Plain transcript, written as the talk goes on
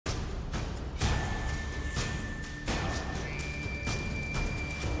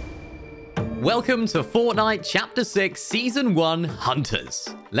Welcome to Fortnite Chapter 6 Season 1 Hunters.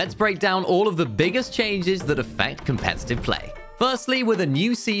 Let's break down all of the biggest changes that affect competitive play. Firstly, with a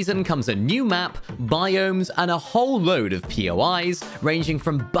new season comes a new map, biomes, and a whole load of POIs, ranging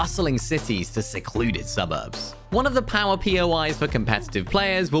from bustling cities to secluded suburbs. One of the power POIs for competitive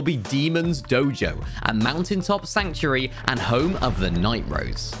players will be Demon's Dojo, a mountaintop sanctuary and home of the Night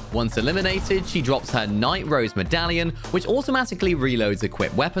Rose. Once eliminated, she drops her Night Rose medallion, which automatically reloads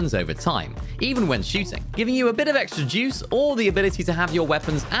equipped weapons over time, even when shooting, giving you a bit of extra juice or the ability to have your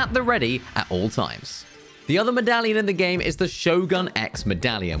weapons at the ready at all times. The other medallion in the game is the Shogun X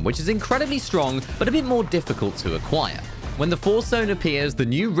medallion, which is incredibly strong but a bit more difficult to acquire. When the Force Zone appears, the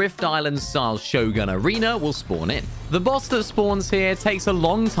new Rift Island-style Shogun Arena will spawn in. The boss that spawns here takes a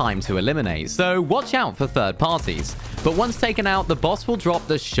long time to eliminate, so watch out for third parties. But once taken out, the boss will drop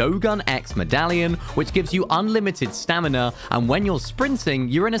the Shogun X medallion, which gives you unlimited stamina, and when you're sprinting,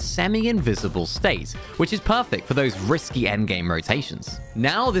 you're in a semi-invisible state, which is perfect for those risky endgame rotations.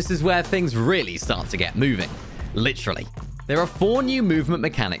 Now this is where things really start to get moving. Literally. There are 4 new movement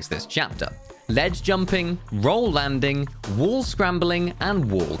mechanics this chapter: ledge jumping, roll landing, wall scrambling, and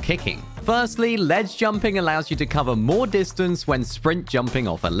wall kicking. Firstly, ledge jumping allows you to cover more distance when sprint jumping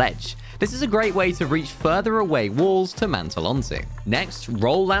off a ledge. This is a great way to reach further away walls to mantle onto. Next,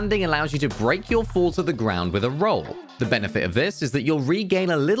 roll landing allows you to break your fall to the ground with a roll. The benefit of this is that you'll regain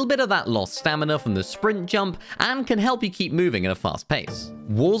a little bit of that lost stamina from the sprint jump and can help you keep moving at a fast pace.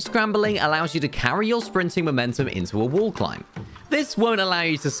 Wall scrambling allows you to carry your sprinting momentum into a wall climb. This won't allow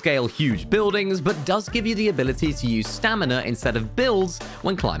you to scale huge buildings, but does give you the ability to use stamina instead of builds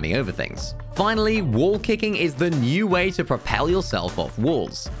when climbing over things. Finally, wall kicking is the new way to propel yourself off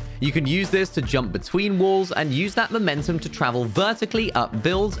walls. You can use this to jump between walls and use that momentum to travel vertically up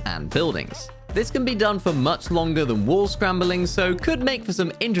builds and buildings. This can be done for much longer than wall scrambling, so could make for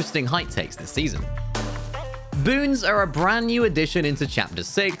some interesting height takes this season. Boons are a brand new addition into Chapter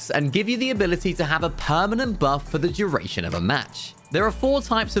 6 and give you the ability to have a permanent buff for the duration of a match. There are 4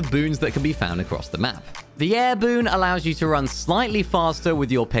 types of boons that can be found across the map. The air boon allows you to run slightly faster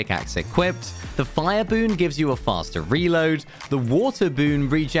with your pickaxe equipped. The fire boon gives you a faster reload. The water boon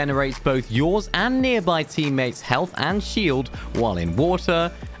regenerates both yours and nearby teammates' health and shield while in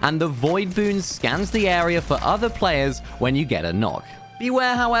water. And the void boon scans the area for other players when you get a knock.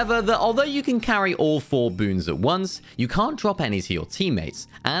 Beware, however, that although you can carry all 4 boons at once, you can't drop any to your teammates,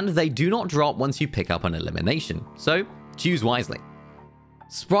 and they do not drop once you pick up an elimination, so choose wisely.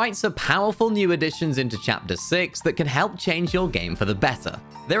 Sprites are powerful new additions into Chapter 6 that can help change your game for the better.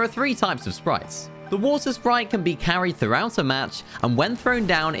 There are 3 types of sprites. The water sprite can be carried throughout a match, and when thrown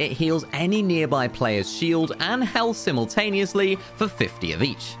down, it heals any nearby player's shield and health simultaneously for 50 of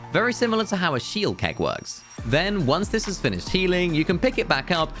each. Very similar to how a shield keg works. Then, once this has finished healing, you can pick it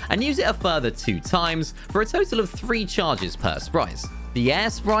back up and use it a further 2 times for a total of 3 charges per sprite. The air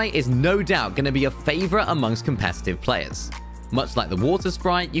sprite is no doubt going to be a favorite amongst competitive players. Much like the water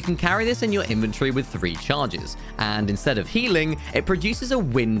sprite, you can carry this in your inventory with 3 charges, and instead of healing, it produces a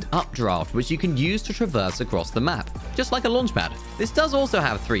wind updraft which you can use to traverse across the map, just like a launchpad. This does also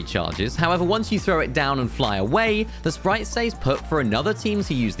have 3 charges, however once you throw it down and fly away, the sprite stays put for another team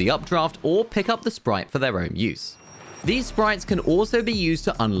to use the updraft or pick up the sprite for their own use. These sprites can also be used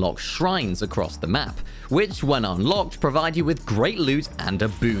to unlock shrines across the map, which when unlocked provide you with great loot and a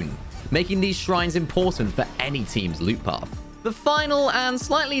boon, making these shrines important for any team's loot path. The final and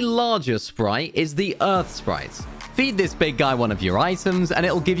slightly larger sprite is the Earth Sprite. Feed this big guy one of your items and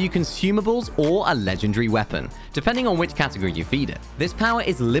it'll give you consumables or a legendary weapon, depending on which category you feed it. This power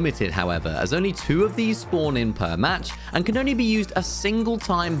is limited, however, as only 2 of these spawn in per match and can only be used a single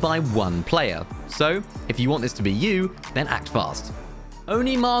time by 1 player. So, if you want this to be you, then act fast.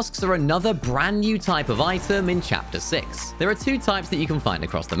 Oni masks are another brand new type of item in Chapter 6. There are 2 types that you can find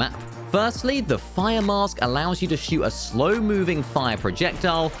across the map. Firstly, the fire mask allows you to shoot a slow-moving fire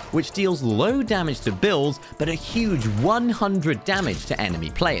projectile, which deals low damage to builds, but a huge 100 damage to enemy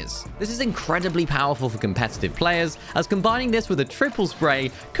players. This is incredibly powerful for competitive players, as combining this with a triple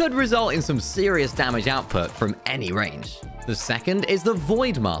spray could result in some serious damage output from any range. The second is the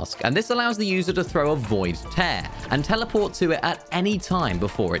Void Mask, and this allows the user to throw a Void Tear and teleport to it at any time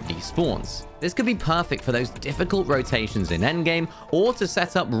before it despawns. This could be perfect for those difficult rotations in endgame, or to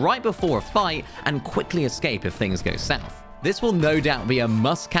set up right before a fight and quickly escape if things go south. This will no doubt be a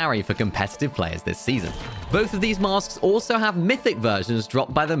must-carry for competitive players this season. Both of these masks also have mythic versions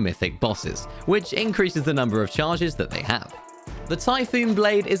dropped by the mythic bosses, which increases the number of charges that they have. The Typhoon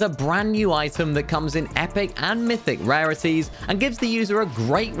Blade is a brand new item that comes in epic and mythic rarities and gives the user a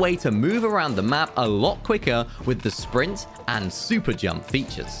great way to move around the map a lot quicker with the sprint and super jump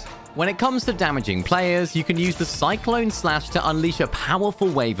features. When it comes to damaging players, you can use the Cyclone Slash to unleash a powerful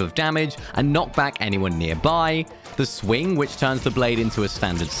wave of damage and knock back anyone nearby, the Swing, which turns the blade into a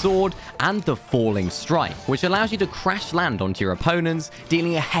standard sword, and the Falling Strike, which allows you to crash land onto your opponents,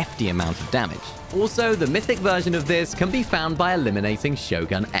 dealing a hefty amount of damage. Also, the mythic version of this can be found by eliminating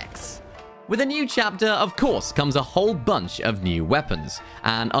Shogun X. With a new chapter, of course, comes a whole bunch of new weapons.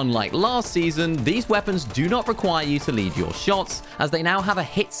 And unlike last season, these weapons do not require you to lead your shots, as they now have a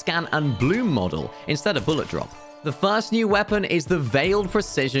hit scan and bloom model instead of bullet drop. The first new weapon is the Veiled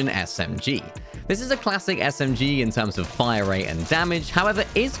Precision SMG. This is a classic SMG in terms of fire rate and damage, however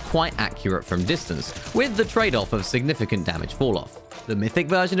is quite accurate from distance, with the trade-off of significant damage fall-off. The mythic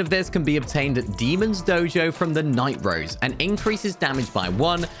version of this can be obtained at Demon's Dojo from the Night Rose and increases damage by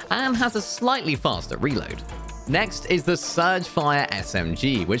 1 and has a slightly faster reload. Next is the Surge Fire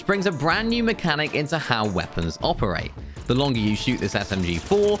SMG, which brings a brand new mechanic into how weapons operate. The longer you shoot this SMG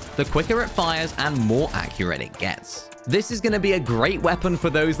for, the quicker it fires and more accurate it gets. This is going to be a great weapon for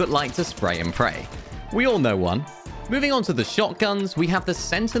those that like to spray and pray. We all know one. Moving on to the shotguns, we have the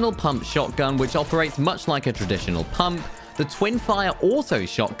Sentinel Pump Shotgun, which operates much like a traditional pump, the Twin Fire Auto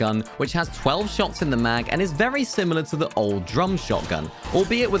Shotgun, which has 12 shots in the mag and is very similar to the old drum shotgun,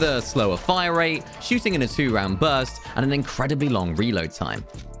 albeit with a slower fire rate, shooting in a 2-round burst, and an incredibly long reload time.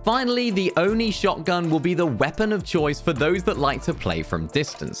 Finally, the Oni shotgun will be the weapon of choice for those that like to play from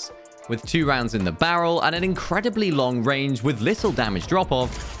distance. With 2 rounds in the barrel and an incredibly long range with little damage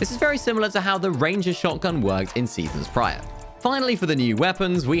drop-off, this is very similar to how the Ranger shotgun worked in seasons prior. Finally, for the new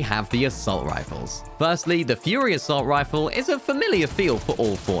weapons, we have the Assault Rifles. Firstly, the Fury Assault Rifle is a familiar feel for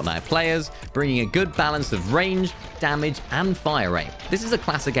all Fortnite players, bringing a good balance of range, damage, and fire rate. This is a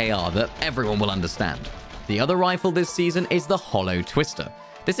classic AR that everyone will understand. The other rifle this season is the Hollow Twister.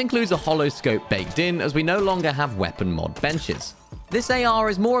 This includes a hollow scope baked in, as we no longer have weapon mod benches. This AR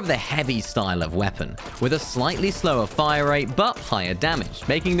is more of the heavy style of weapon, with a slightly slower fire rate but higher damage,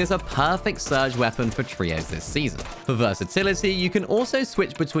 making this a perfect surge weapon for trios this season. For versatility, you can also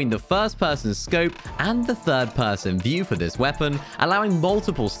switch between the first-person scope and the third-person view for this weapon, allowing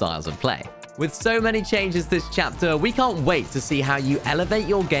multiple styles of play. With so many changes this chapter, we can't wait to see how you elevate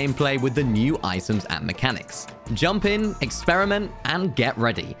your gameplay with the new items and mechanics. Jump in, experiment, and get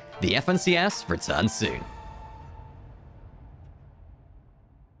ready. The FNCS returns soon.